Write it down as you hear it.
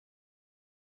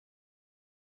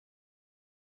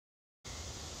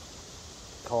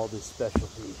call this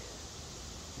specialty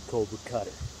the COBRA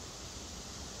cutter.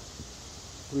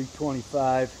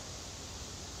 325,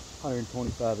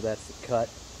 125 of that's the cut.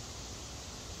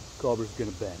 Cobra's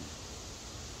gonna bend.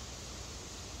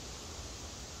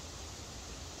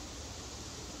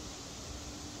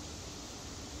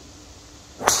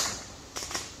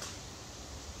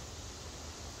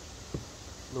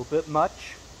 A little bit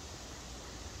much,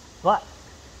 but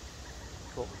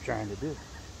that's what we're trying to do.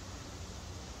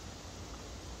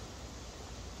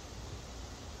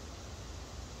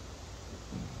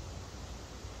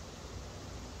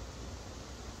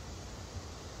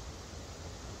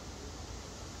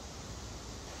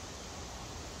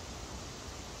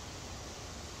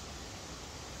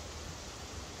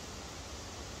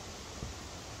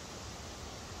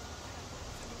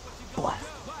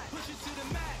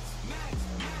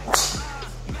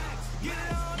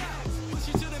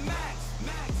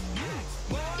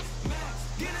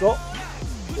 So,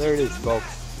 there it is, folks.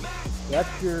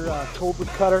 That's your COBRA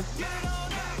cutter,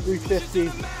 350,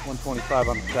 125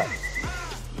 on the cut.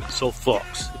 So,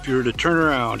 folks, if you were to turn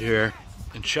around here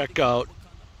and check out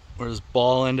where this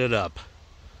ball ended up,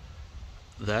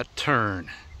 that turn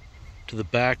to the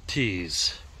back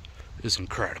tees is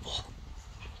incredible.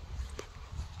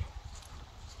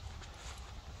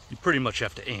 You pretty much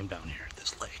have to aim down here at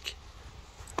this lake.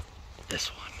 This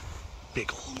one,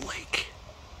 big old lake.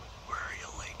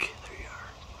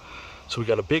 So we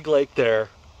got a big lake there.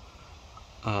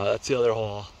 That's the other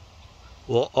hole.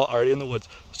 Well, already in the woods.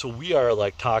 So we are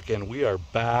like talking, we are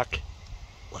back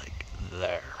like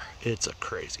there. It's a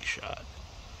crazy shot.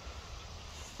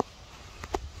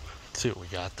 Let's see what we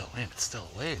got though. Man, it's still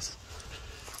a ways.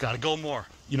 Gotta go more.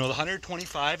 You know, the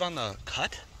 125 on the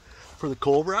cut for the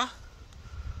COBRA?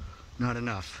 Not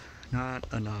enough.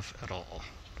 Not enough at all.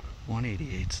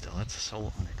 188 still. That's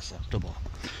so unacceptable.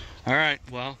 All right,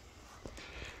 well.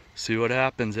 See what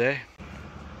happens, eh?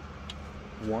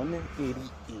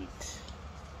 188.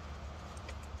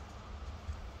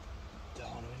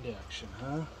 Downwind action,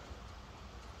 huh?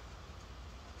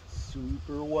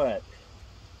 Super wet.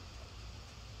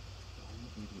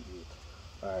 188.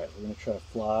 Alright, we're gonna try to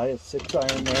fly a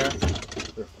 6-iron there.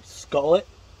 Or if we scull it,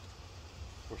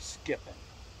 we're skipping.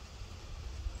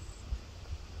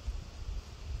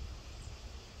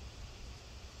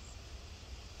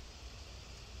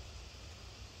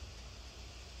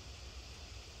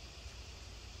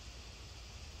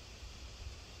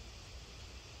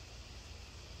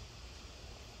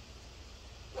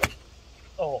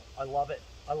 Oh, I love it.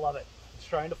 I love it. It's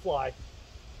trying to fly.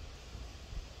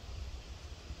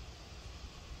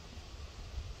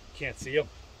 Can't see him.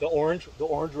 The orange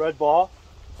red ball,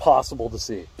 possible to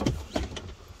see.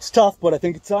 It's tough, but I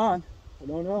think it's on. I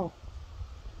don't know.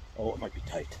 Oh, it might be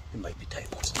tight. It might be tight.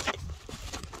 Let's see.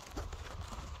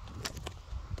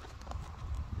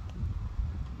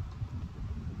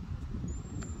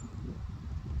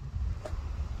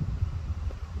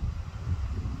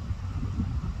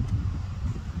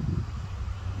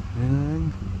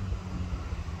 And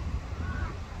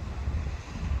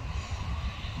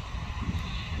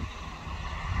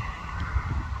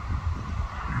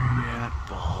where you at,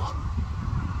 ball?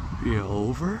 You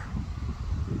over?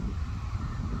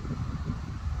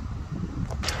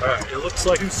 Alright, it looks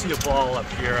like you see a ball up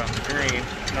here on the green.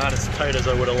 Not as tight as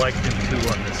I would have liked him to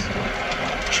on this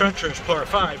treacherous par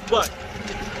 5, but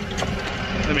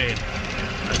I mean,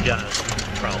 I guess we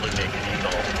could probably make an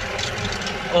eagle.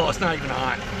 Oh, it's not even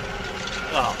on.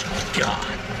 Oh, God.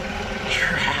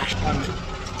 Trash.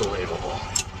 Unbelievable.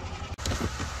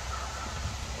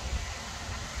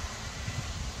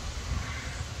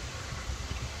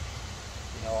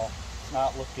 You know, it's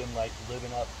not looking like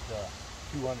living up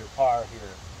to 2 under par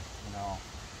here, you know,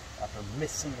 after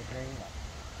missing the green.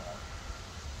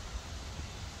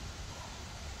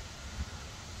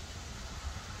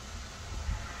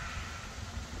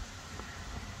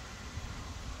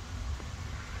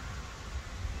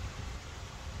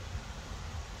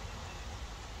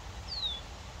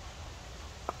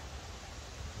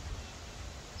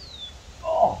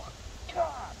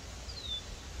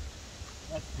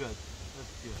 That's good.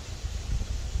 That's good.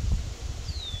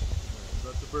 Right, so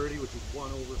that's a birdie, which is 1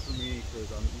 over for me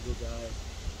because I'm an Eagle guy.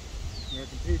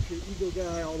 American Patriot Eagle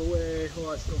guy all the way. Oh,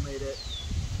 I still made it.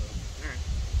 So, alright.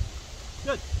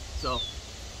 Good. So,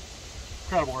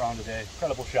 incredible round today.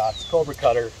 Incredible shots. COBRA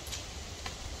cutter.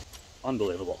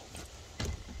 Unbelievable.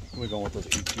 We're going with those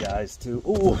APIs too.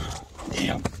 Ooh,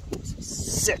 damn.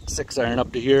 Sick 6-iron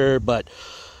up to here, but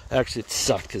actually it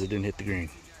sucked because it didn't hit the green.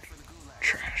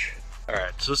 Trash.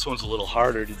 Alright, so this one's a little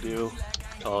harder to do.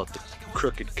 Call it the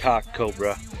crooked cock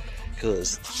COBRA.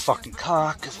 Because the fucking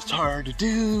cock, because it's hard to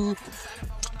do.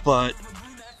 but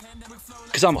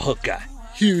because I'm a hook guy,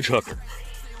 huge hooker.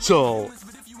 So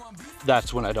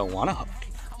that's when I don't want to hook.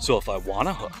 So if I want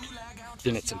to hook,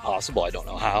 then it's impossible. I don't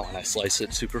know how, and I slice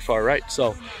it super far right.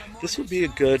 So this would be a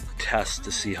good test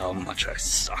to see how much I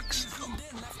suck still.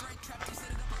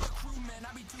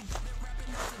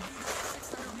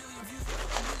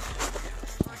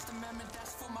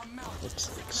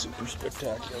 Looks like super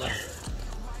spectacular.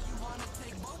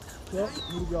 Yeah,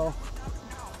 here we go.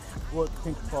 What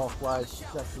pink ball flies,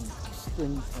 section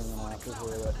stings hanging off of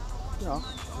here, but you know,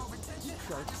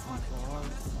 sharks on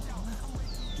flies.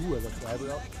 Ooh, I got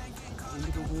fiber out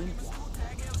into the wind.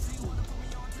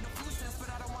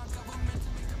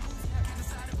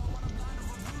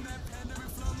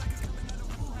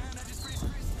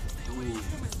 Ooh,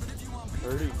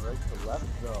 hurting right to left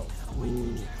though.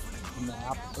 Ooh,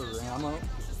 Map-orama.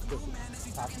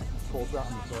 Tap COBRA on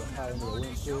the sort of high into the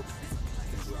wind too.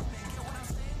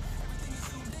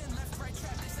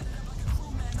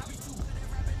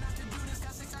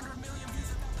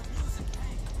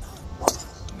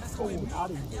 Oh, not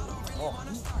even. Oh.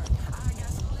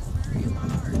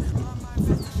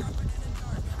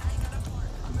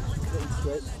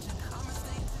 Straight.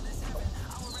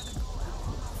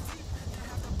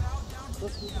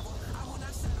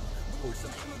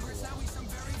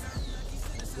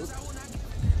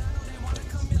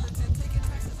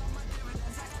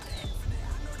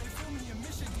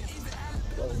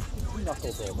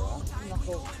 Knuckles over, huh?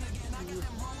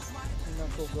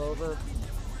 Knuckles over.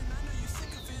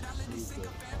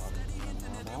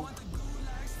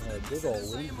 Yeah, big old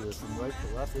wind here from right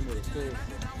to left into the face.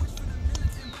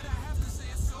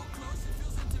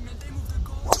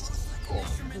 Oh,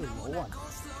 there's no one.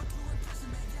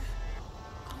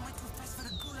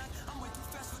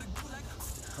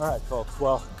 Alright folks,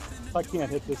 well, if I can't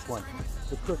hit this one,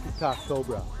 the crooked cock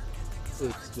cobra,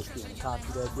 it's just being a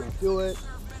cocky dead, didn't do it,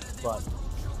 but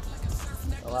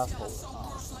the last hole was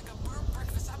awesome.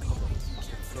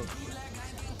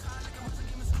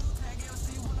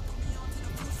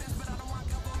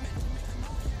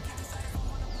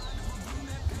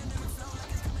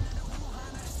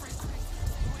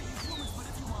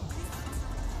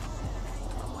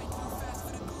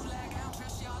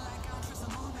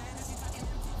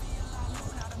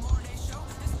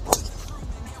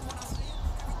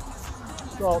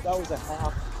 So that was a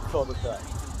half COBRA cut.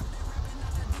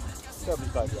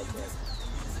 75 right there.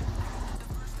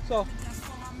 So,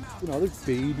 you know, there's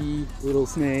baby little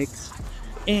snakes,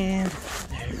 and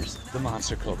there's the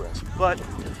monster cobras. But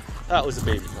that was a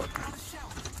baby cobra.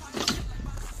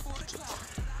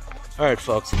 Alright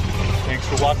folks, thanks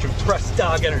for watching Press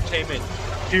Dog Entertainment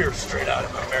here straight out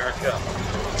of America.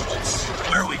 It's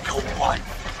where we go what?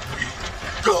 We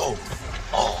go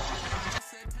all.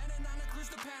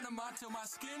 Till my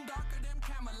skin darker than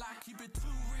Camelot. Keep it too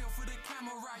real for the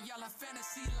camera. Y'all a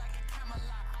fantasy like a Camelot.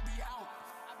 I be out.